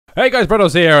Hey guys,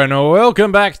 Braydoz here, and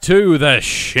welcome back to the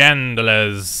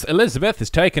Chandlers. Elizabeth is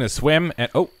taking a swim,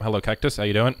 and oh, hello Cactus, how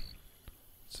you doing?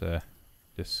 It's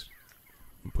just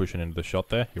pushing into the shot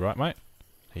there. You right, mate?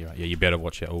 You right? Yeah, you better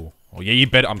watch it. Oh, yeah, you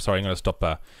better. I'm sorry, I'm gonna stop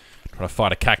trying to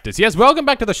fight a cactus. Yes, welcome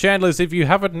back to the Chandlers. If you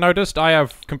haven't noticed, I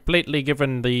have completely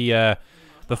given the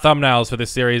thumbnails for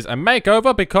this series a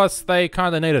makeover because they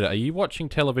kind of needed it. Are you watching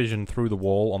television through the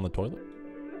wall on the toilet?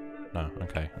 No,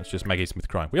 okay. It's just Maggie Smith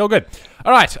crying. We all good.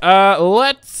 Alright,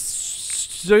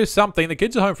 let's do something. The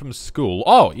kids are home from school.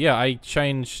 Oh, yeah, I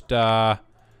changed,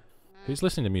 who's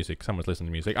listening to music? Someone's listening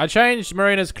to music. I changed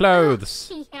Marina's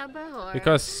clothes.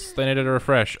 Because they needed a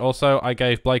refresh. Also, I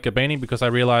gave Blake a beanie because I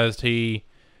realized he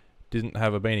didn't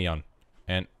have a beanie on.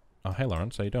 And, oh, hey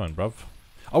Lawrence, how you doing, bruv?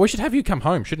 Oh, we should have you come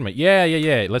home, shouldn't we?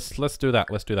 Yeah. Let's do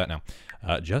that. Let's do that now.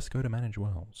 Just go to manage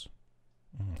wells.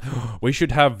 We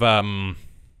should have,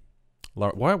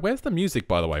 where's the music,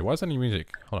 by the way? Why is there any music?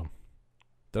 Hold on.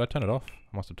 Did I turn it off?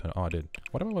 I must have turned it. Oh, I did.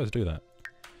 Why do I always do that?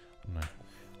 No.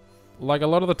 Like, a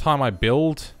lot of the time I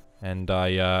build, and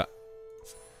I,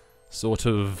 sort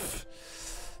of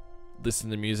listen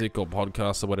to music or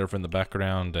podcasts or whatever in the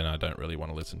background, and I don't really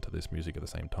want to listen to this music at the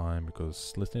same time,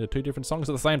 because listening to two different songs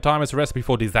at the same time is a recipe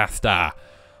for disaster.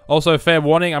 Also, fair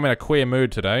warning, I'm in a queer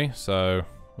mood today, so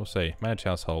we'll see. Manage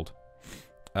household.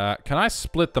 Can I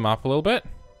split them up a little bit?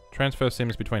 Transfer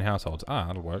sims between households. Ah,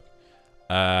 that'll work.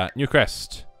 New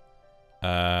crest.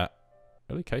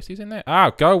 Really? Casey's in there?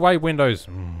 Ah, go away, Windows.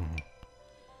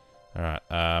 Alright,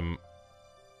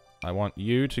 I want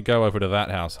you to go over to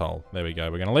that household. There we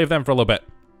go. We're gonna leave them for a little bit.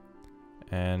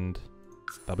 And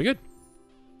they'll be good.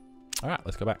 Alright,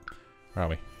 let's go back. Where are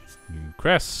we? New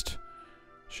crest.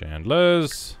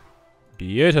 Chandlers.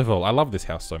 Beautiful. I love this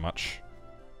house so much.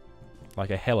 Like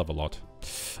a hell of a lot.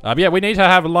 But yeah, we need to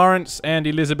have Lawrence and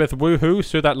Elizabeth woohoo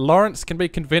so that Lawrence can be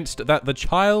convinced that the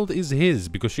child is his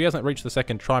because she hasn't reached the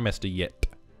second trimester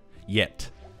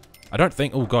yet. I don't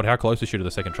think... Oh god, how close is she to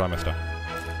the second trimester?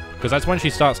 Because that's when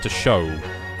she starts to show.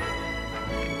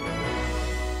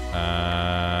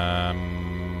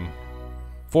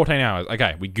 14 hours.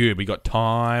 Okay, we good. We got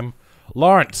time.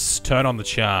 Lawrence, turn on the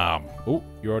charm. Oh,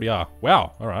 you already are.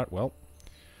 Wow. Alright, well.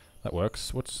 That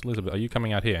works. What's Elizabeth? Are you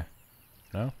coming out here?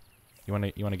 No? You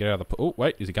wanna get out of the... Oh,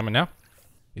 wait. Is he coming now?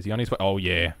 Is he on his way? Oh,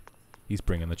 yeah. He's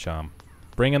bringing the charm.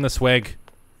 Bringing the swag.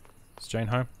 Is Jane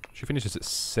home? She finishes at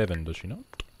 7, does she not?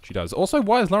 She does. Also,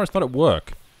 why is Lawrence not at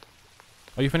work?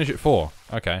 Oh, you finish at 4.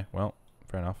 Okay, well,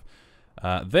 fair enough.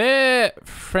 Their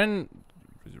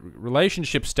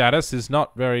relationship status is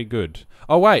not very good.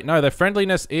 Oh, wait. No, their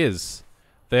friendliness is.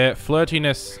 Their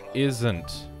flirtiness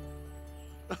isn't.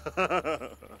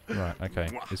 Right, okay.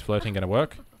 Is flirting gonna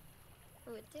work?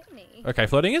 Okay,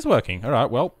 flirting is working. Alright,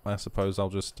 well, I suppose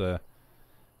I'll just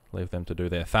leave them to do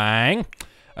their thing.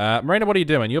 Marina, what are you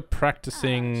doing? You're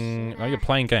practicing... Oh, you're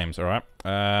playing games, alright.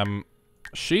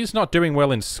 She's not doing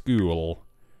well in school.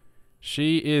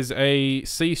 She is a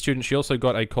C student. She also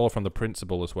got a call from the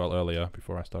principal as well earlier,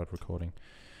 before I started recording,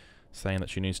 saying that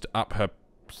she needs to up her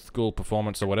school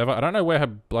performance or whatever. I don't know where her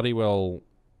bloody well...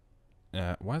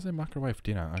 why is there microwave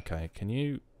dinner? Okay, can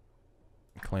you...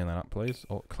 clean that up, please.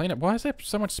 Or clean it. Why is there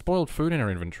so much spoiled food in her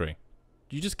inventory?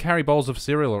 Do you just carry bowls of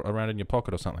cereal around in your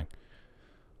pocket or something?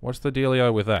 What's the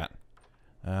dealio with that?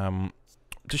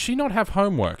 Does she not have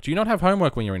homework? Do you not have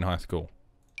homework when you're in high school?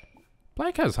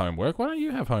 Blake has homework. Why don't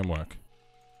you have homework?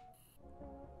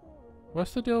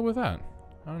 What's the deal with that?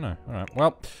 I don't know. Alright,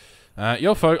 well...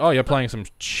 you're playing some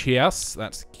chess.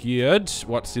 That's good.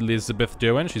 What's Elizabeth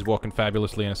doing? She's walking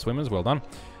fabulously in her swimmers. Well done.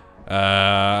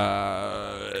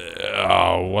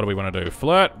 Oh, what do we want to do?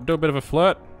 Flirt? Do a bit of a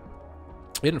flirt?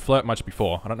 We didn't flirt much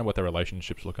before. I don't know what their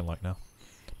relationship's looking like now.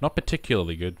 Not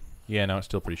particularly good. Yeah, no, it's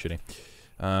still pretty shitty.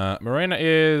 Marina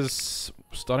is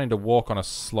starting to walk on a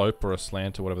slope or a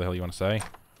slant or whatever the hell you want to say.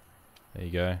 There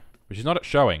you go. But she's not at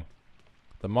showing.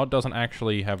 The mod doesn't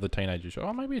actually have the teenagers show.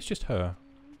 Oh, maybe it's just her.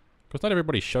 Because not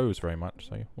everybody shows very much,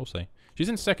 so we'll see. She's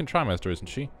in second trimester, isn't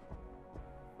she?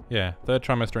 Yeah, third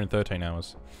trimester in 13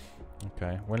 hours.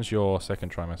 Okay, when's your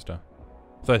second trimester?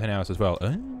 13 hours as well.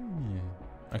 Oh.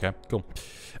 Okay, cool.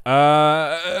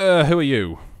 Who are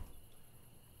you?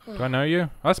 Do I know you? Oh,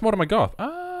 that's Mortimer Goth.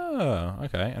 Ah,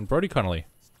 okay. And Brody Connolly.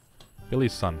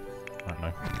 Billy's son. I don't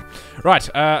know. Right,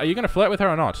 are you going to flirt with her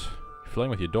or not? You're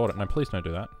flirting with your daughter. No, please don't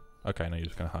do that. Okay, no, you're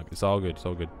just going to hug. It's all good, it's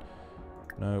all good.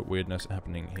 No weirdness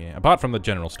happening here. Apart from the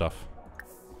general stuff.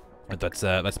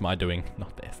 That's my doing,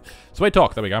 not theirs. Sweet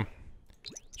talk, there we go.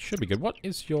 Should be good. What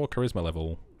is your charisma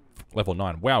level? Level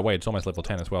 9. Wow, wait, it's almost level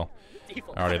 10 as well.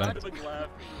 Alrighty then.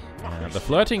 The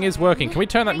flirting is working. Can we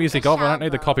turn that music off? I don't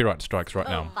need the copyright strikes right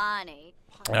now.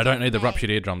 I don't need the ruptured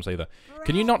eardrums either.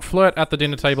 Can you not flirt at the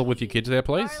dinner table with your kids there,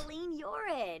 please?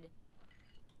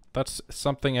 That's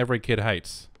something every kid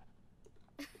hates.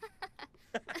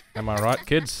 Am I right,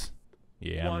 kids?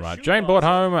 Yeah, I'm right. Jane brought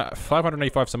home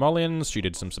 585 simoleons. She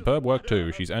did some superb work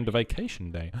too. She's earned a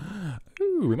vacation day.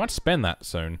 Ooh, we might spend that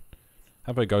soon.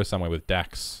 Have her go somewhere with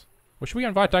Dax. Well, should we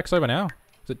invite Dax over now?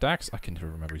 Is it Dax? I can never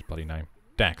remember his bloody name.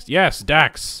 Dax. Yes,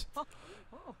 Dax!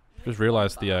 Just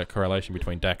realised the correlation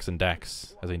between Dax and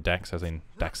Dax. As in Dax, as in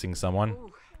Daxing someone.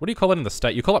 What do you call it in the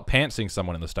States? You call it pantsing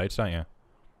someone in the States, don't you?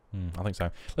 I think so.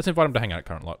 Let's invite him to hang out at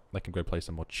Current Lot. They can go play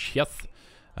some more chess.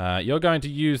 You're going to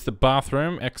use the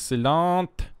bathroom.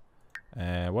 Excellent.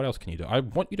 What else can you do? I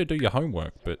want you to do your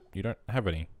homework, but you don't have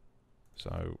any.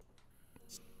 So,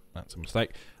 that's a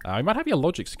mistake. We might have your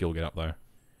logic skill get up, though.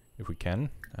 If we can.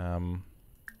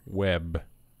 Web.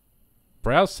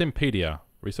 Browse Simpedia.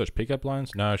 Research pickup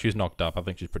lines? No, she's knocked up. I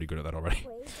think she's pretty good at that already.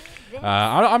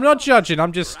 I'm not judging.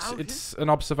 I'm just... It's an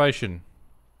observation.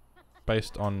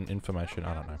 Based on information.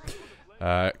 I don't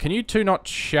know. Can you two not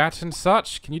chat and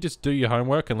such? Can you just do your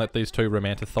homework and let these two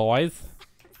romanticize?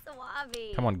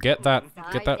 Come on, get that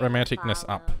romanticness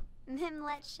up.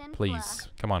 Please.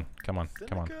 Come on. Come on.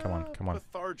 Come on. Come on. Come on.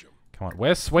 Come on.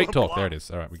 Where's sweet talk? There it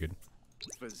is. Alright, we're good.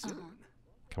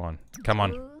 Come on. Come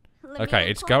on. Okay,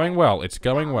 it's going well. It's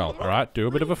going well. Alright, do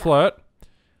a bit of a flirt.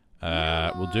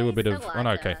 We'll do a bit of... Oh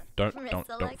no, okay. Don't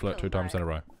flirt 2 times in a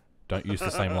row. Don't use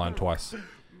the same line twice.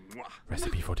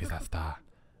 Recipe for disaster.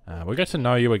 We'll get to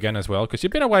know you again as well, because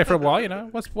you've been away for a while, you know.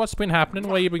 What's been happening?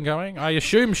 Where you been going? I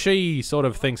assume she sort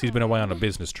of thinks he's been away on a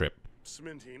business trip.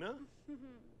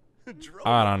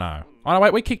 I don't know. Oh, no,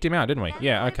 wait, we kicked him out, didn't we?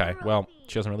 Yeah, okay. Well,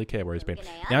 she doesn't really care where he's been.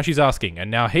 Now she's asking, and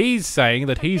now he's saying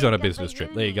that he's on a business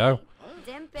trip. There you go.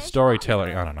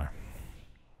 Storytelling. I don't know.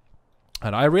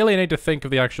 And I really need to think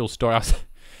of the actual story.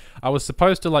 I was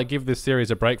supposed to, like, give this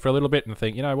series a break for a little bit and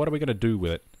think, you know, what are we going to do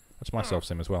with it? That's my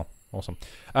self-sim as well. Awesome.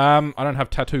 I don't have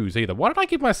tattoos either. Why did I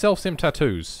give my self-sim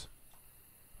tattoos?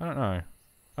 I don't know. I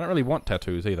don't really want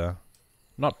tattoos either.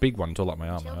 Not big ones all up my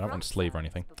arm, though. I don't want a sleeve or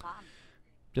anything.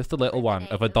 Just a little one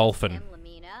of a dolphin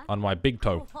on my big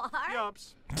toe.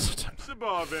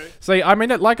 See, I'm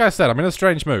in it, like I said, I'm in a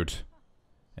strange mood.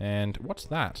 And what's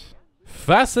that?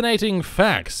 Fascinating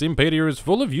facts. Impedia is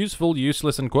full of useful,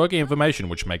 useless, and quirky information,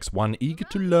 which makes one eager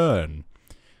to learn.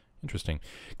 Interesting.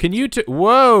 Can you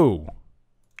whoa!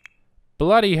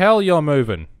 Bloody hell, you're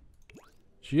moving.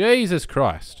 Jesus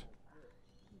Christ.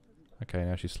 Okay,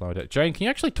 now she's slowed down. Jane, can you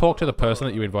actually talk to the person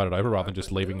that you invited over rather than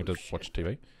just leaving him to watch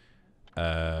TV?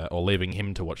 Or leaving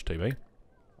him to watch TV?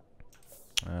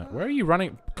 Where are you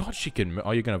running? God, she can...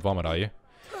 Oh, you're going to vomit, are you?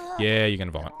 Yeah, you're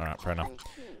going to vomit. Alright, fair enough.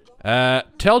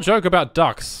 Tell joke about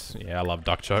ducks. Yeah, I love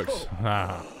duck jokes.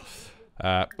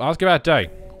 Ask about Day.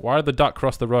 Why did the duck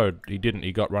cross the road? He didn't.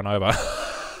 He got run over.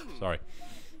 Sorry.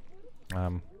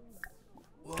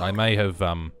 I may have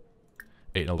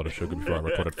eaten a lot of sugar before I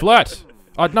recorded. Flirt!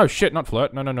 Oh, no, shit, not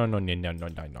flirt. No.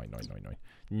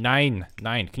 9.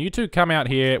 Can you two come out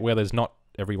here where there's not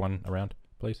everyone around,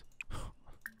 please?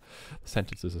 The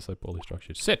sentences are so poorly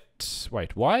structured. Sit!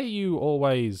 Wait, why are you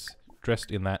always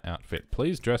dressed in that outfit?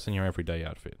 Please dress in your everyday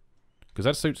outfit. Because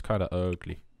that suit's kind of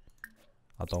ugly.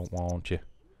 I don't want you.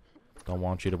 Don't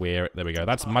want you to wear it. There we go.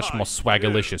 That's much more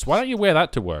swaggerlicious. Why don't you wear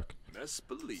that to work? It's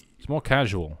more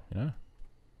casual, you know?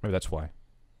 Maybe that's why.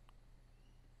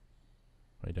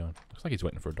 What are you doing? Looks like he's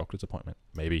waiting for a doctor's appointment.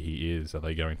 Maybe he is. Are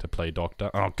they going to play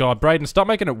doctor? Oh, God, Brayden, stop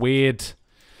making it weird.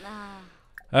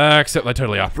 Except they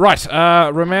totally are. Right,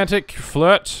 romantic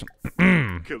flirt.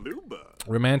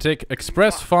 Romantic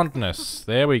express fondness.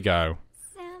 There we go.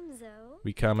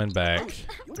 We coming back.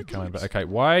 We coming back. Okay,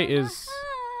 why is...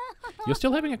 You're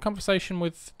still having a conversation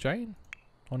with Jane?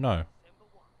 Or no?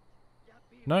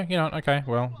 No, you're not. Okay,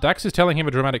 well, Dax is telling him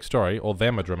a dramatic story, or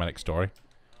them a dramatic story.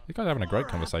 You guys are having a great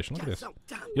conversation. Look at this.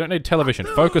 You don't need television.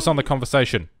 Focus on the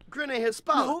conversation.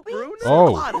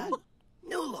 Oh.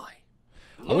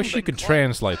 I wish you could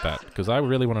translate that, because I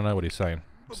really want to know what he's saying.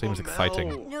 Seems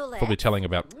exciting. Probably telling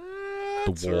about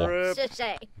the war.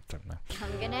 Don't know.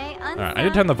 Alright, I need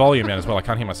to turn the volume down as well. I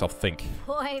can't hear myself think.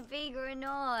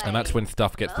 And that's when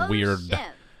stuff gets weird.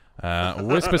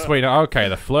 Whisper sweet. Okay,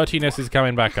 the flirtiness is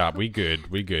coming back up. We good.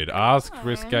 We good. Ask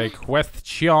risque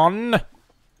question.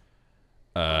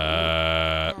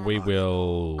 We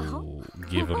will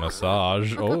give a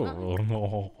massage.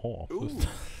 Oh.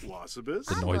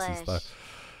 The noises though.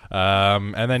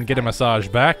 And then get a massage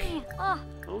back.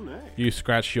 You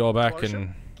scratch your back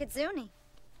and...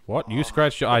 What? You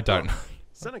scratch your... I don't.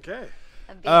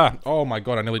 Oh my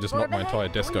god, I nearly just knocked my entire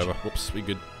desk over. Whoops, we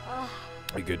good.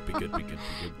 Be good, be good, be good,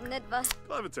 be good.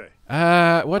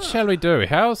 Levite. What shall we do?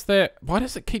 How's there... Why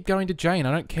does it keep going to Jane?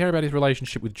 I don't care about his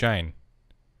relationship with Jane.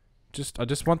 I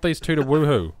just want these two to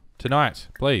woohoo. Tonight,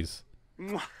 please.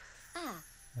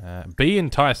 Be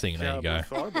enticing. There you go.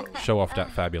 Show off that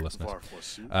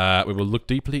fabulousness. We will look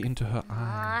deeply into her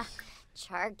eyes.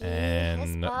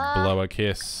 And blow a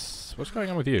kiss. What's going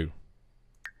on with you?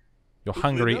 You're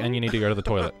hungry and you need to go to the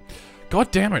toilet.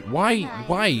 God damn it. Why?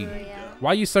 Why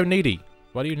are you so needy?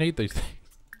 Why do you need these things?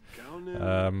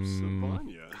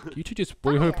 You two just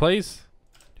woohoo, please?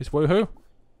 Just woohoo?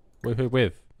 Woohoo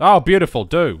with. Oh, beautiful.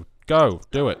 Do it.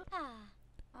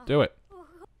 Do it.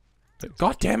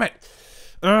 God damn it.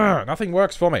 Nothing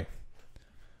works for me.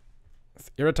 It's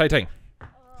irritating.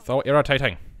 So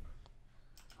irritating.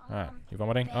 Alright, you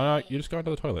vomiting? Oh no, you just go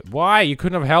into the toilet. Why? You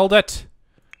couldn't have held it?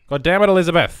 God damn it,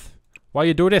 Elizabeth. Why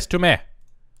you do this to me?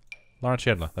 Lauren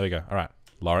Chandler. There we go. Alright.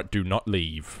 Lauren, do not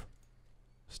leave.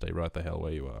 Stay right the hell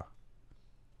where you are.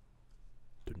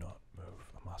 Do not move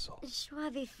a muscle.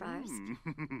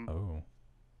 Oh.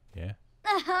 Yeah.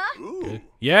 Good.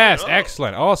 Yes,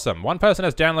 excellent, awesome. One person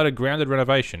has downloaded Grounded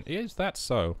Renovation. Is that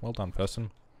so? Well done,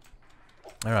 person.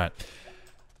 Alright.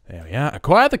 There we are.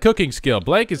 Acquire the cooking skill.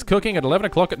 Blake is cooking at 11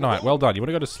 o'clock at night. Well done. You want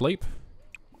to go to sleep?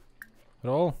 At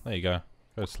all? There you go.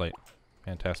 Go to sleep.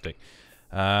 Fantastic.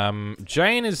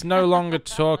 Jane is no longer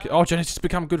talking. Oh, Jane has just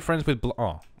become good friends with oh,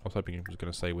 I was hoping he was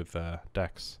going to say with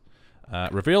Dax.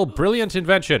 Reveal brilliant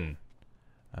invention.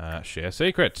 Share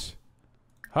secret.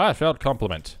 Heartfelt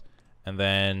compliment. And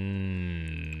then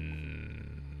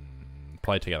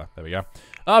play together. There we go.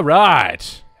 All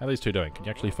right. How are these two doing? Can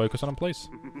you actually focus on them, please?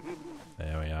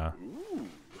 There we are.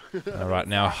 All right.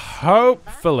 Now,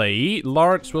 hopefully,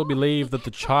 Lawrence will believe that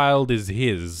the child is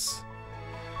his.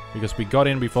 Because we got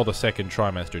in before the second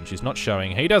trimester and she's not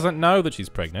showing. He doesn't know that she's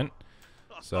pregnant.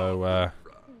 So,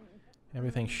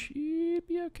 everything should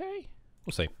be okay.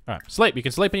 We'll see. All right. Sleep. You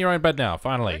can sleep in your own bed now,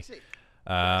 finally.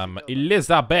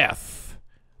 Elizabeth.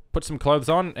 Put some clothes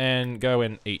on and go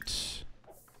and eat.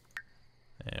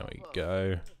 There we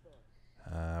go.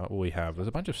 What will we have? There's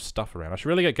a bunch of stuff around. I should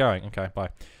really get going. Okay,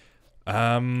 bye.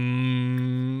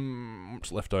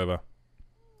 What's left over?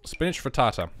 Spinach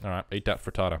frittata. Alright, eat that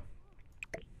frittata.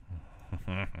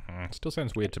 Still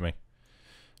sounds weird to me.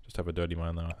 Just have a dirty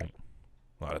mind though, I think.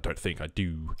 Well, I don't think, I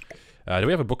do. Do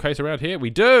we have a bookcase around here? We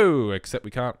do! Except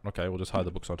we can't. Okay, we'll just hide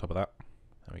the books on top of that.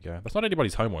 There we go. That's not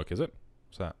anybody's homework, is it?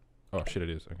 What's that? Oh, shit, it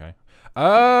is. Okay.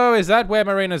 Oh, is that where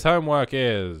Marina's homework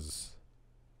is?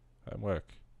 Homework.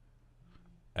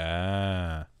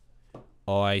 Ah.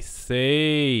 I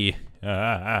see.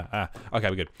 Okay,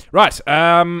 we're good. Right,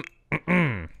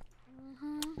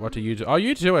 what do you do? Oh,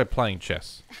 you two are playing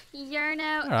chess.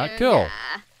 Alright, cool.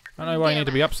 I don't know why you need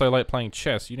to be up so late playing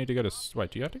chess. You need to go to...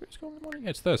 Wait, do you have to go to school in the morning? Yeah,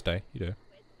 it's Thursday. You do.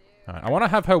 Alright, I want to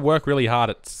have her work really hard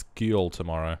at school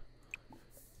tomorrow.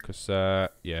 Because,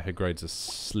 yeah, her grades are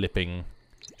slipping.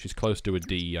 She's close to a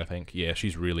D, I think. Yeah,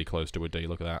 she's really close to a D.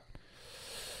 Look at that.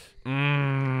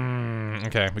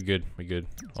 Okay, we're good. We're good.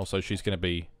 Also, she's going to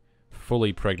be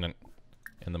fully pregnant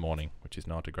in the morning, which is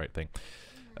not a great thing.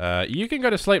 You can go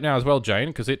to sleep now as well, Jane,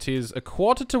 because it is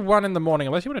 1:45 in the morning,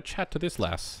 unless you want to chat to this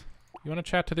lass. You want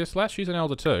to chat to this lass? She's an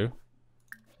elder too.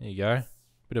 There you go.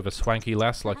 Bit of a swanky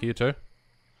lass like you two.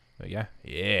 There you go.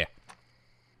 Yeah.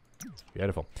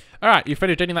 Beautiful. Alright, you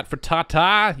finished eating that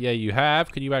frittata? Yeah, you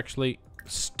have. Can you actually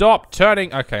stop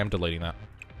turning? Okay, I'm deleting that.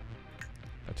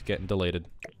 That's getting deleted.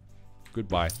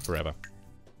 Goodbye forever.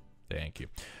 Thank you.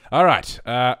 Alright.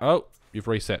 Oh, you've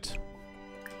reset.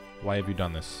 Why have you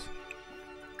done this?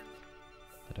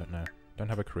 I don't know. Don't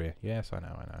have a career. Yes, I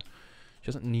know, I know. She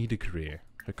doesn't need a career.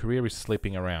 Her career is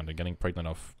sleeping around and getting pregnant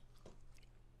off...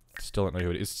 Still don't know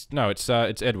who it is. No, it's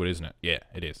Edward, isn't it? Yeah,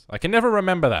 it is. I can never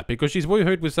remember that because she's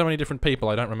woohooed with so many different people.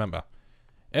 I don't remember.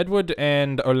 Edward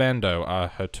and Orlando are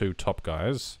her two top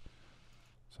guys.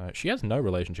 So she has no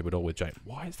relationship at all with Jane.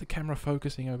 Why is the camera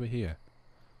focusing over here?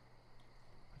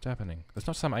 What's happening? There's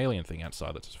not some alien thing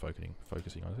outside that's just focusing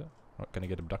on it. Not going to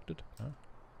get abducted? No.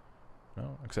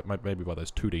 No, except maybe by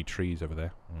those 2D trees over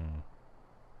there.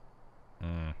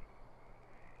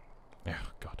 Oh,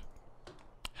 God.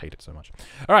 Hate it so much.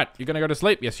 Alright, you're gonna go to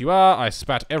sleep? Yes, you are. I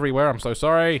spat everywhere. I'm so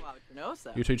sorry.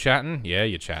 You two chatting? Yeah,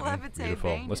 you're chatting.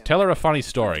 Beautiful. Let's tell her a funny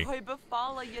story.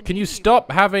 Can you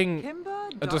stop having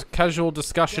a casual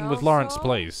discussion with Lawrence,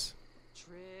 please?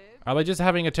 Are they just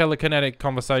having a telekinetic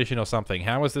conversation or something?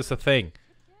 How is this a thing?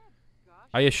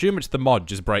 I assume it's the mod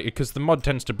just break, because the mod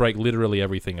tends to break literally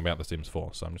everything about The Sims 4,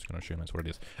 so I'm just going to assume that's what it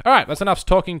is. Alright, that's enough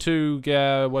talking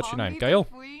to, what's your name? Gail?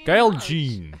 Gail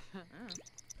Jean.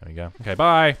 There we go. Okay,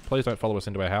 bye. Please don't follow us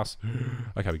into our house.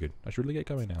 Okay, we're good. I should really get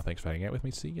going now. Thanks for hanging out with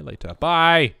me. See you later.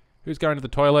 Bye. Who's going to the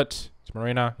toilet? It's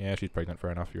Marina. Yeah, she's pregnant.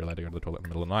 Fair enough. You're allowed to go to the toilet in the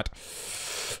middle of the night.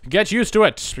 Get used to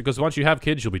it, because once you have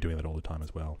kids, you'll be doing that all the time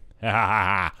as well.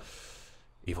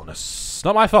 Evilness.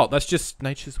 Not my fault. That's just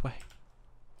nature's way.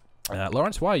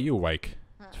 Lawrence, why are you awake?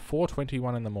 It's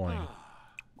 4:21 in the morning.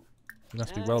 You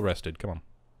must be well rested. Come on.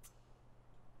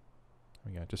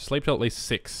 There we go. Just sleep till at least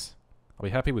 6. I'll be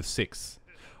happy with 6.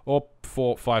 Or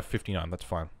 5:59. That's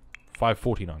fine.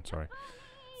 5:49, sorry.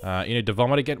 You need to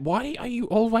vomit again. Why are you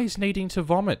always needing to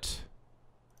vomit?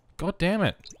 God damn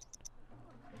it.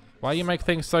 Why you make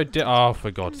things so oh,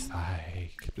 for God's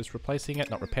sake. Just replacing it,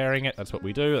 not repairing it. That's what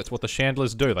we do. That's what the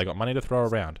Chandlers do. They got money to throw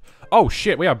around. Oh,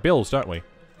 shit. We have bills, don't we?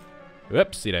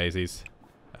 Whoopsie daisies.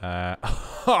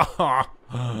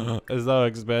 It's so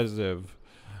expensive.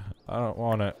 I don't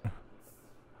want it.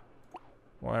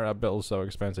 Why are our bills so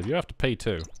expensive? You have to pay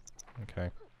too. Okay.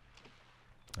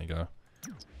 There you go.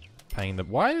 Paying the...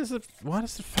 Why does it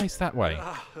face that way?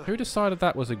 Who decided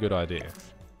that was a good idea?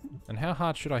 And how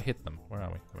hard should I hit them? Where are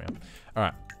we? There we are.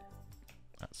 Alright.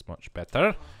 That's much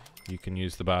better. You can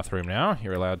use the bathroom now.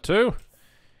 You're allowed to.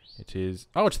 It is...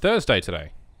 Oh, it's Thursday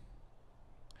today.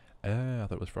 I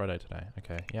thought it was Friday today.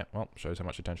 Okay. Yeah, well, shows how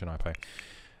much attention I pay.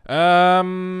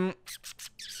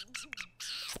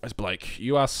 Where's Blake?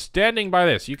 You are standing by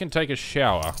this. You can take a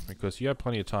shower because you have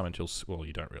plenty of time until... Well,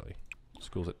 you don't really.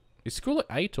 School's at... Is school at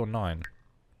 8 or 9?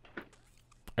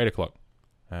 8 o'clock.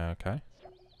 Okay.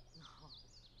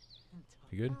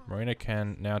 You good? Marina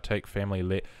can now take family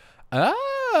leave.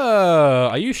 Oh!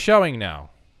 Are you showing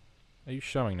now? Are you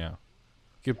showing now?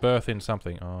 Give birth in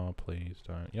something. Oh, please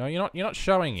don't. You know, you're not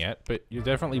showing yet, but you're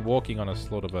definitely walking on a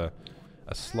sort of a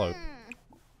slope.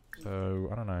 So,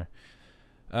 I don't know.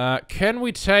 Can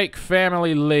we take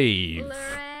family leave?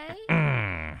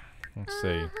 Let's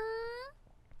see.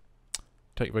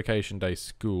 Take vacation day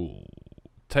school.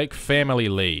 Take family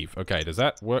leave. Okay, does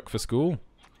that work for school?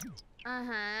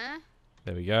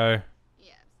 There we go.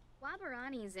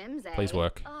 Please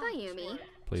work.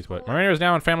 Please work. Marina is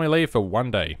now on family leave for 1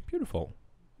 day. Beautiful.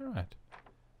 Alright.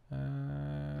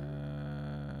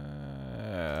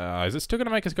 Is it still going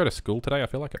to make us go to school today? I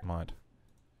feel like it might.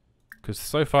 Because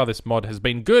so far this mod has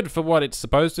been good for what it's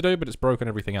supposed to do, but it's broken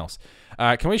everything else.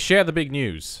 Can we share the big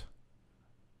news?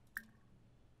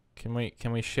 Can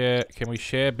we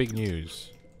share big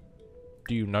news?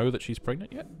 Do you know that she's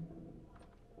pregnant yet?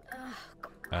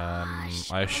 I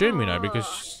assume you know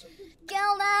because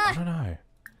I don't know.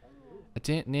 I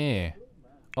don't know.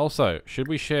 Also, should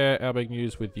we share our big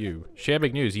news with you? Share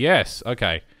big news. Yes.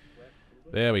 Okay.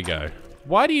 There we go.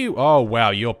 Why do you... Oh,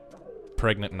 wow. You're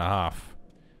pregnant and a half.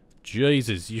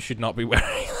 Jesus, you should not be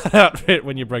wearing that outfit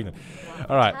when you're pregnant.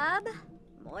 All right.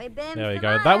 There we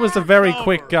go. That was a very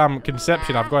quick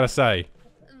conception, I've got to say.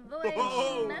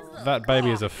 That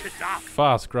baby is a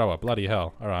fast grower. Bloody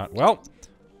hell. All right. Well,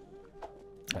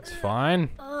 that's fine.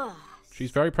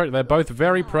 She's very pregnant. They're both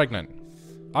very pregnant.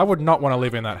 I would not want to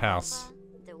live in that house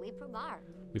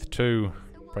with 2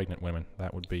 pregnant women.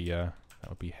 That would be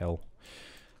hell.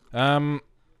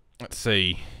 Let's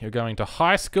see. You're going to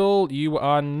high school. You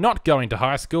are not going to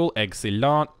high school.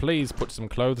 Excellent. Please put some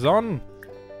clothes on.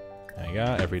 There you go.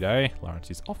 Every day. Lawrence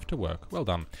is off to work. Well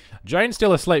done. Jane's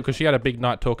still asleep because she had a big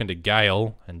night talking to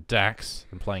Gale and Dax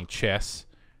and playing chess.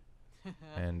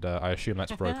 And I assume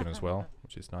that's broken as well,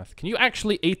 which is nice. Can you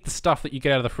actually eat the stuff that you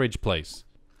get out of the fridge, please?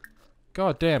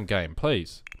 God damn game,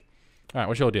 please. Alright,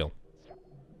 what's your deal?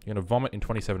 You're gonna vomit in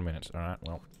 27 minutes. Alright,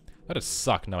 well. That'd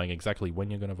suck knowing exactly when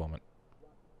you're gonna vomit.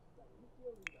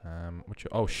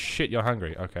 Oh shit, you're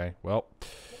hungry. Okay, well.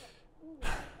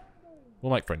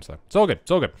 We'll make friends though. It's all good,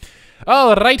 it's all good.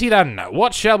 Alrighty then,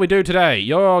 what shall we do today?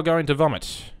 You're going to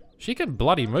vomit. She can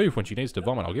bloody move when she needs to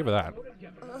vomit, I'll give her that.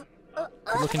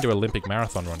 Look into Olympic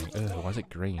marathon running. Ugh, why is it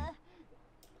green?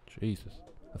 Jesus.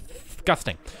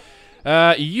 Disgusting.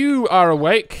 You are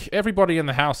awake. Everybody in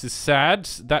the house is sad.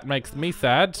 That makes me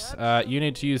sad. You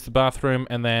need to use the bathroom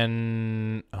and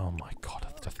then... Oh my god,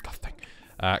 that's disgusting.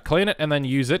 Clean it and then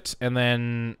use it. And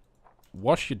then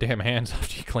wash your damn hands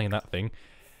after you clean that thing.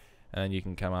 And then you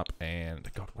can come up and...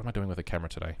 God, what am I doing with the camera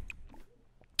today?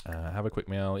 Have a quick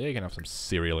meal. Yeah, you can have some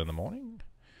cereal in the morning.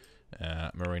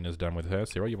 Marina's done with her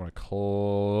cereal. You want to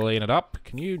clean it up?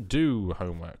 Can you do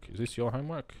homework? Is this your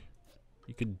homework?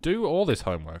 You could do all this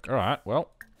homework. Alright, well,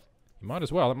 you might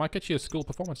as well. It might get you a school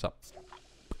performance up.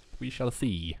 We shall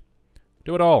see.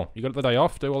 Do it all. You got the day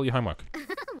off, do all your homework.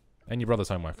 And your brother's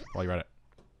homework while you're at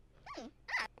it.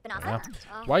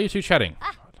 Why are you two chatting?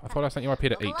 I thought I sent you up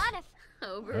here to eat.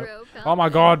 Oh my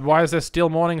god, why is there still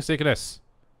morning sickness?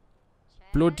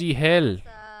 Bloody hell.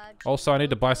 Also, I need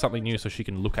to buy something new so she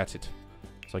can look at it.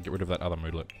 So I get rid of that other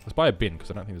moodlet. Let's buy a bin, because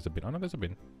I don't think there's a bin. Oh, no, there's a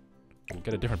bin. We'll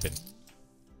get a different bin.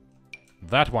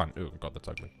 That one. Oh, God, that's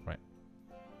ugly. Right.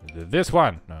 This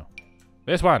one. No.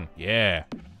 This one. Yeah.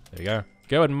 There you go.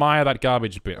 Go admire that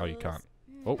garbage bin. Oh, you can't.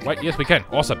 Oh, wait. Yes, we can.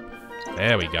 Awesome.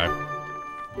 There we go.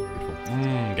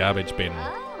 Beautiful. Garbage bin.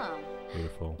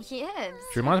 Beautiful. Yes.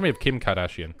 She reminds me of Kim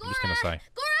Kardashian. I'm just going to say.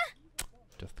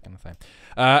 Just going to say.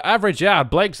 Average out.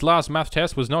 Blake's last math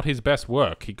test was not his best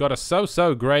work. He got a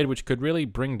so-so grade, which could really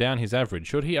bring down his average.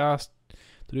 Should he ask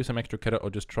to do some extra credit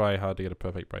or just try hard to get a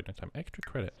perfect grade next time? Extra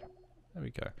credit. There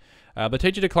we go. The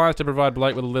teacher declines to provide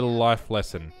Blake with a little life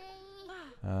lesson.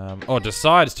 Or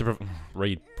decides to...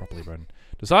 Read properly, Brendan.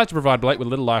 Decides to provide Blake with a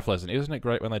little life lesson. Isn't it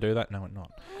great when they do that? No, it's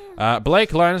not.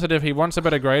 Blake learns that if he wants a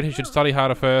better grade, he should study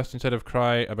harder first instead of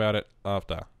cry about it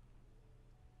after.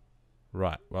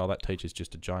 Right. Well, that teacher's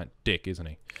just a giant dick, isn't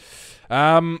he?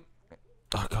 Oh,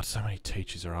 God, so many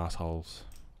teachers are assholes.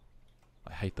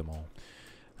 I hate them all.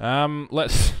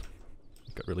 Let's...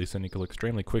 Got really cynical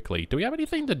extremely quickly. Do we have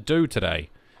anything to do today?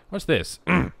 What's this?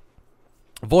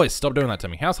 Voice, stop doing that to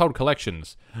me. Household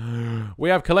collections. We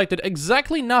have collected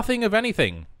exactly nothing of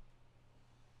anything.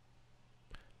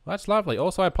 Well, that's lovely.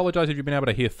 Also, I apologize if you've been able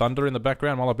to hear thunder in the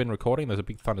background while I've been recording. There's a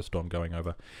big thunderstorm going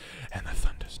over. And the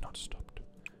thunder's not stopped.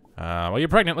 Well, you're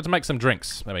pregnant. Let's make some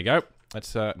drinks. There we go.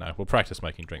 Let's, no, we'll practice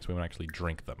making drinks. We won't actually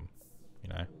drink them. You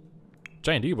know.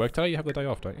 Jane, do you work today? You have the day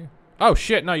off, don't you? Oh,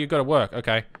 shit. No, you've got to work.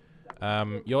 Okay.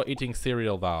 You're eating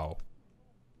cereal, though.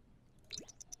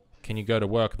 Can you go to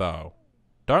work, though?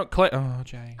 Don't click. Oh,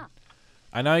 Jane.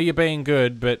 I know you're being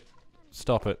good, but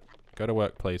stop it. Go to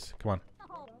work, please. Come on.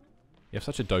 You have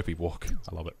such a dopey walk.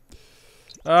 I love it.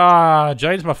 Ah,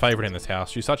 Jane's my favorite in this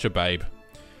house. She's such a babe.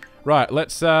 Right,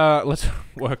 let's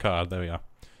work hard. There we are.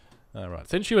 All right.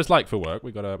 Since she was late for work,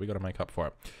 we gotta make up for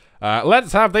it.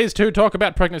 Let's have these two talk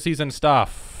about pregnancies and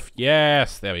stuff.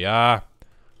 Yes, there we are.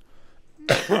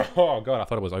 Oh God, I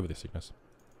thought it was over this sickness.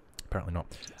 Apparently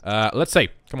not. Let's see.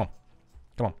 Come on.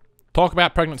 Come on. Talk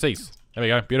about pregnancies. There we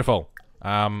go. Beautiful.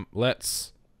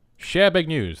 Let's share big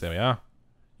news. There we are.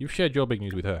 You've shared your big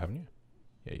news with her, haven't you?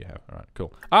 Yeah, you have. All right,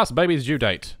 cool. Ask baby's due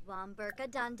date.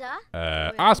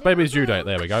 Ask baby's due date.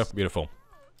 There we go. Beautiful.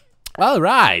 All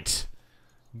right.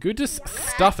 Good to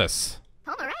stuff us.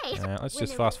 Let's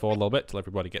just fast forward a little bit till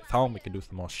everybody gets home. We can do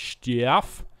some more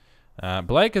stuff.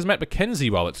 Blake has met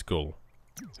Mackenzie while at school.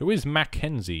 Who is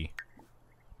Mackenzie?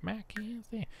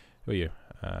 Mackenzie. Who are you?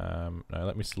 No,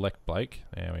 let me select Blake.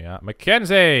 There we are.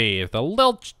 Mackenzie! The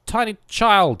little tiny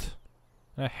child.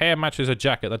 Her hair matches her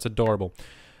jacket. That's adorable.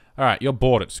 Alright, you're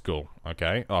bored at school.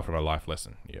 Okay. Oh, from a life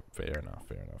lesson. Yep, fair enough,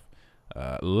 fair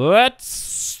enough.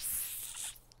 Let's...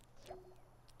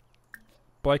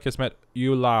 Blake has met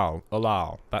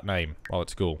Ulal, that name, while at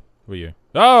school. Who are you?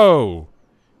 Oh!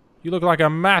 You look like a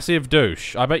massive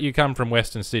douche. I bet you come from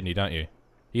Western Sydney, don't you?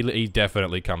 He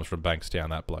definitely comes from Bankstown,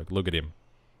 that bloke. Look at him.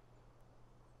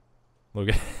 Look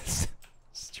at this.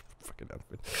 Stupid fucking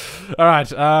outfit.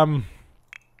 Alright,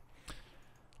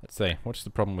 let's see. What's the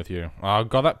problem with you? Oh,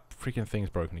 God, that freaking thing's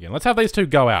broken again. Let's have these two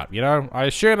go out, you know? I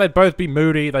assume they'd both be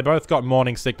moody. They both got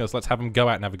morning sickness. Let's have them go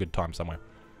out and have a good time somewhere.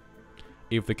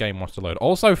 If the game wants to load.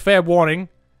 Also, fair warning.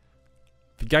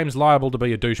 The game's liable to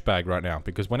be a douchebag right now.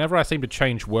 Because whenever I seem to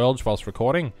change worlds whilst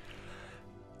recording,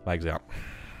 lags out.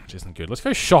 Which isn't good. Let's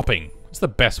go shopping. It's the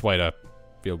best way to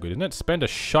feel good, isn't it? Spend a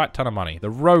shite ton of money. The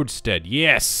roadstead.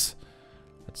 Yes!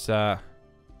 Let's, why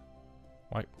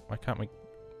can't we...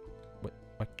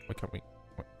 Why can't we...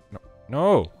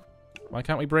 No! Why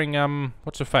can't we bring,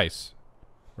 what's her face?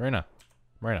 Marina.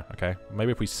 Marina, okay.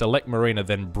 Maybe if we select Marina,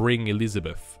 then bring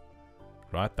Elizabeth.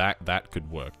 Right? That could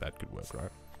work. That could work,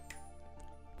 right?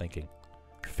 Thinking.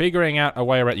 Figuring out a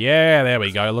way around... Yeah, there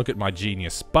we go. Look at my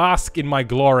genius. Bask in my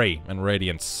glory and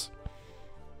radiance.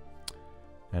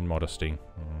 And modesty.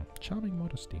 Charming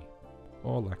modesty.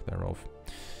 Or lack thereof.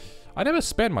 I never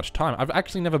spend much time. I've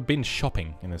actually never been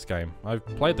shopping in this game. I've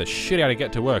played the shit out of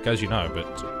Get to Work, as you know,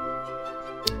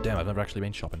 but... Damn, I've never actually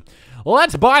been shopping.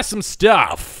 Let's buy some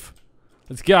stuff!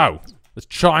 Let's go! Let's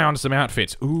try on some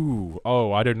outfits. Ooh.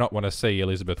 Oh, I do not want to see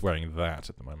Elizabeth wearing that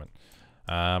at the moment.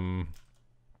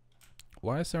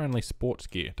 Why is there only sports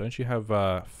gear? Don't you have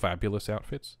fabulous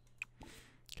outfits?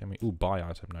 Can we... Ooh, buy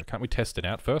item. No, can't we test it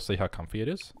out first? See how comfy it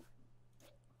is?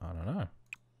 I don't know.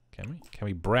 Can we? Can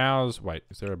we browse? Wait,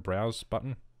 is there a browse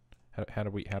button? How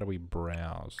do we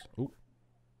browse? Ooh.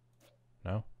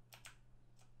 No.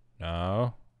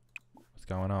 No. What's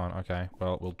going on? Okay.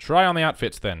 Well, we'll try on the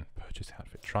outfits then. Purchase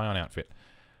outfit. Try on outfit.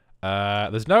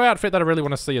 There's no outfit that I really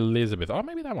want to see Elizabeth. Oh,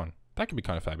 maybe that one. That could be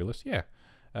kind of fabulous. Yeah.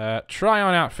 Try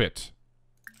on outfit.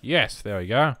 Yes, there we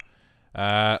go.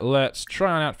 Let's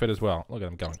try an outfit as well. Look at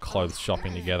them going clothes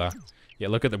shopping together. Yeah,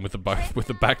 look at them with the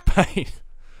back pain.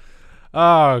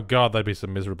 Oh god, they'd be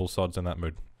some miserable sods in that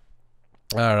mood.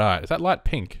 Alright, is that light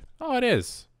pink? Oh, it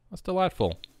is. That's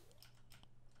delightful.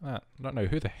 I don't know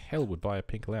who the hell would buy a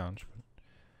pink lounge. But,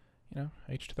 you know,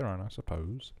 each to their own, I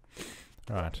suppose.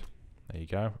 Alright, there you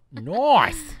go.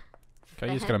 Nice! Okay,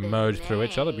 you're just going to merge through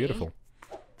each other. Beautiful.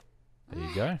 There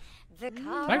you go. They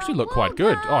actually look quite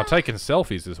good. Oh, taking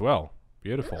selfies as well.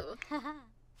 Beautiful.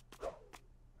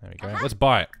 There we go. Let's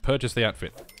buy it. Purchase the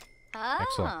outfit.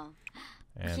 Excellent.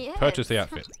 And purchase the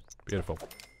outfit. Beautiful.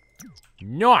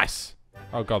 Nice!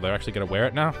 Oh god, they're actually going to wear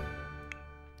it now?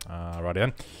 Right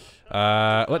then.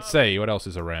 Let's see, what else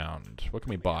is around? What can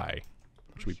we buy?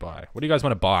 What should we buy? What do you guys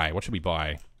want to buy? What should we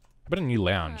buy? How about a new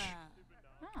lounge?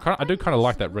 I do kind of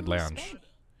like that red lounge.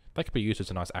 That could be used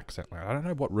as a nice accent lounge. I don't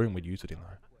know what room we'd use it in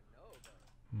though.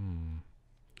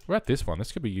 What about this one?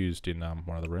 This could be used in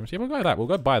one of the rooms. Yeah, we'll go with that. We'll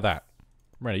go buy that.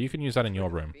 Miranda, you can use that in your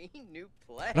room.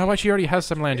 No, wait, she already has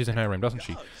some lounges in her room, doesn't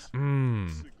she?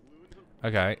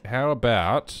 Okay, how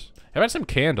about some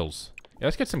candles? Yeah,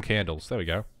 let's get some candles. There we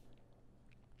go.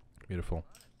 Beautiful.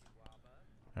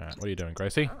 Alright, what are you doing,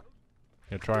 Gracie?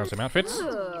 Gonna try on some outfits?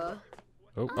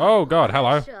 Oh god,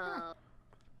 hello.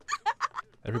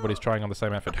 Everybody's trying on the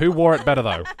same outfit. Who wore it better,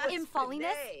 though?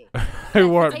 Who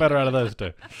wore it better out of those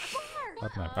two? I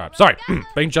don't know. Alright, sorry.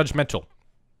 Being judgmental.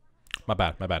 My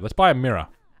bad, my bad. Let's buy a mirror.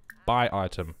 Buy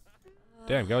item.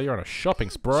 Damn, girl, you're on a shopping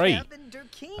spree.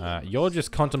 You're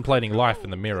just contemplating life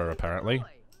in the mirror, apparently.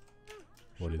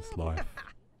 What is life?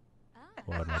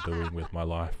 What am I doing with my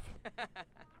life?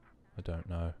 I don't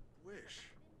know.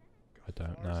 I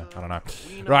don't know. I don't know.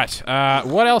 Right,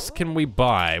 what else can we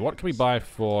buy? What can we buy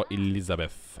for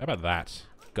Elizabeth? How about that?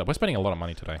 God, we're spending a lot of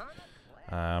money today.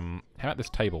 How about this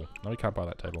table? No, we can't buy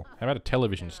that table. How about a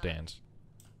television stand?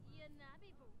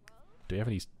 Do you have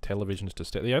any televisions to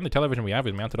stand? The only television we have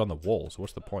is mounted on the wall, so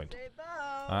what's the point?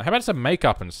 How about some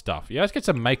makeup and stuff? Yeah, let's get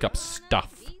some makeup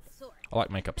stuff. I like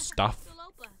makeup stuff.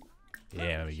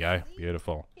 Yeah, there we go.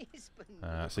 Beautiful.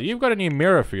 So you've got a new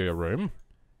mirror for your room.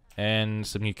 And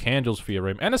some new candles for your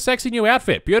room. And a sexy new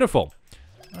outfit. Beautiful.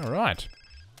 Alright.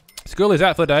 School is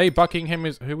out for the day. Buckingham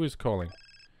is... Who is calling?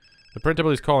 The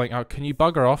principal is calling. Oh, can you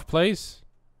bugger off, please?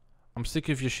 I'm sick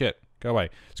of your shit. Go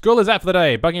away. School is out for the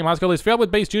day. Buckingham High School is filled with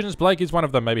B students. Blake is one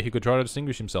of them. Maybe he could try to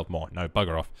distinguish himself more. No,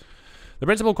 bugger off. The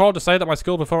principal called to say that my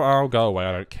school before... Oh, go away.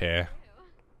 I don't care.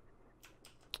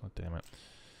 Oh, damn it.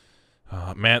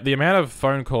 Oh, man, the amount of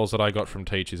phone calls that I got from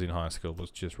teachers in high school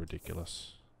was just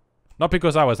ridiculous. Not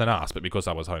because I was an ass, but because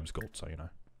I was homeschooled, so you know.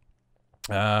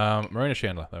 Marina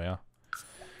Chandler, there we are.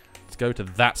 Let's go to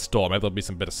that store. Maybe there'll be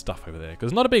some better stuff over there.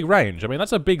 Because there's not a big range. I mean,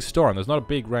 that's a big store, and there's not a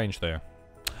big range there.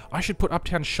 I should put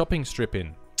Uptown Shopping Strip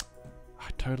in. I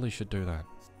totally should do that.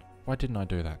 Why didn't I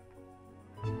do that?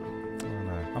 I don't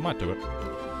know. I might do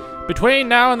it. Between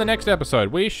now and the next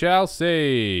episode, we shall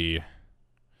see.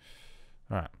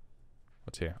 Alright.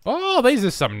 What's here? Oh, these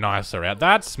are some nicer out.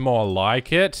 That's more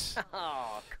like it.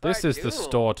 This is the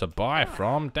store to buy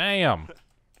from. Damn.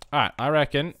 Alright, I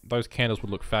reckon those candles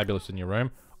would look fabulous in your room.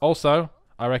 Also,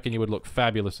 I reckon you would look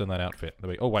fabulous in that outfit.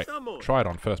 Oh, wait. Try it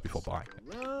on first before buying.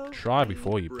 Try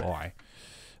before you buy.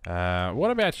 What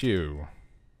about you?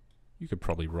 You could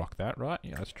probably rock that, right?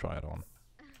 Yeah, let's try it on.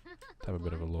 Let's have a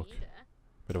bit of a look.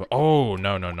 Oh,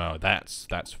 no, no, no. That's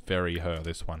very her,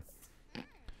 this one.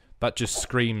 That just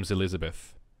screams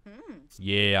Elizabeth.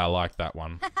 Yeah, I like that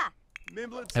one.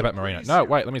 How about Marina? No,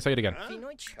 wait, let me say it again.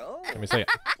 Let me say it.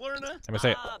 Let me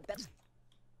say it.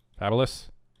 Fabulous?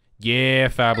 Yeah,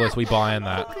 fabulous. We buying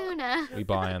that. We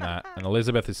buying that. And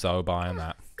Elizabeth is so buying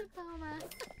that.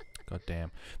 God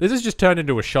damn. This has just turned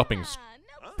into a shopping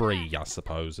spree, I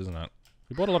suppose, isn't it?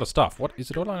 We bought a lot of stuff. What? Is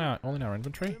it all in our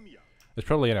inventory? It's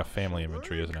probably in our family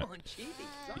inventory, isn't it?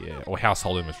 Yeah, or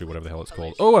household inventory, whatever the hell it's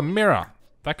called. Oh, a mirror.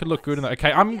 That could look good in that.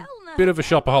 Okay, I'm a bit of a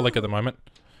shopaholic at the moment.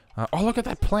 Oh, look at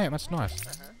that plant. That's nice.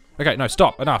 Okay, no,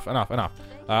 stop. Enough, enough, enough.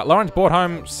 Lawrence brought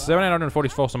home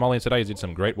 1,744 simoleons today. He did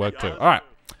some great work, too. All right.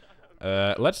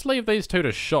 Let's leave these two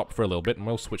to shop for a little bit, and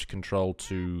we'll switch control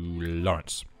to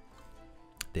Lawrence.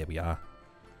 There we are.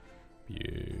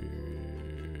 Beautiful.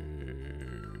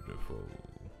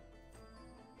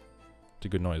 It's a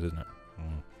good noise, isn't it?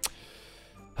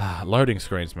 Loading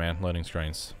screens, man. Loading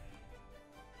screens.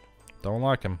 Don't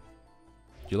like them.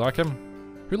 Do you like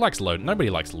them? Who likes load? Nobody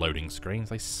likes loading screens.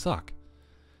 They suck.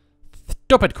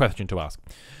 Stupid question to ask.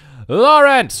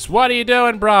 Lawrence, what are you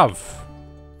doing, bruv?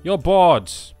 You're bored,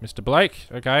 Mr. Blake.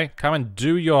 Okay, come and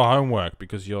do your homework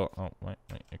because you're... Oh, wait.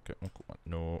 Okay,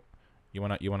 no. You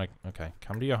wanna... Okay,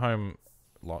 come to your home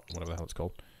lot, whatever the hell it's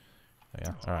called. There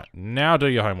you are. Alright, now do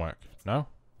your homework. No?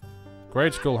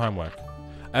 Grade school homework.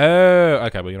 Oh,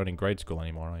 okay, well you're not in grade school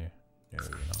anymore, are you? No,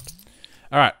 you're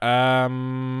not.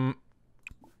 Alright,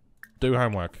 do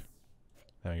homework.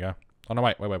 There we go. Oh no,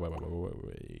 wait.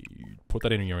 Put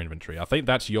that in your inventory. I think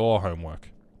that's your homework.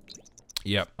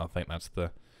 Yep, I think that's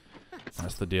the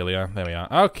dealio. There we are.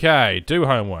 Okay, do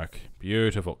homework.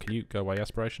 Beautiful. Can you go away,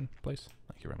 Aspiration, please?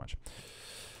 Thank you very much.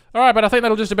 Alright, but I think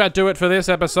that'll just about do it for this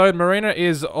episode. Marina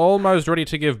is almost ready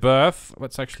to give birth.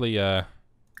 Let's actually,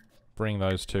 bring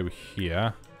those two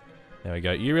here. There we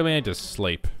go. You really need to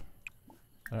sleep.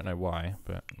 I don't know why,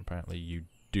 but apparently you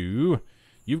do.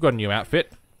 You've got a new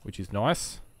outfit, which is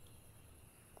nice.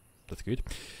 That's good.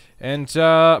 And,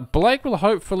 Blake will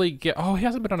hopefully get... Oh, he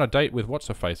hasn't been on a date with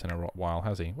What's-Her-Face in a while,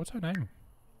 has he? What's her name?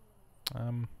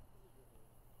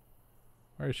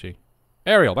 Where is she?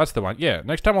 Ariel, that's the one. Yeah,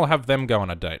 next time I'll have them go on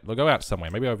a date. We'll go out somewhere.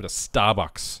 Maybe over to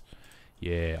Starbucks.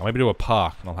 Yeah, or maybe to a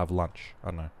park and I'll have lunch. I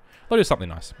don't know. I'll do something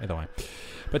nice, either way.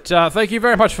 But, thank you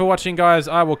very much for watching, guys.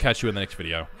 I will catch you in the next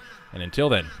video. And until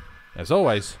then, as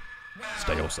always,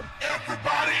 stay awesome.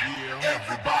 Everybody.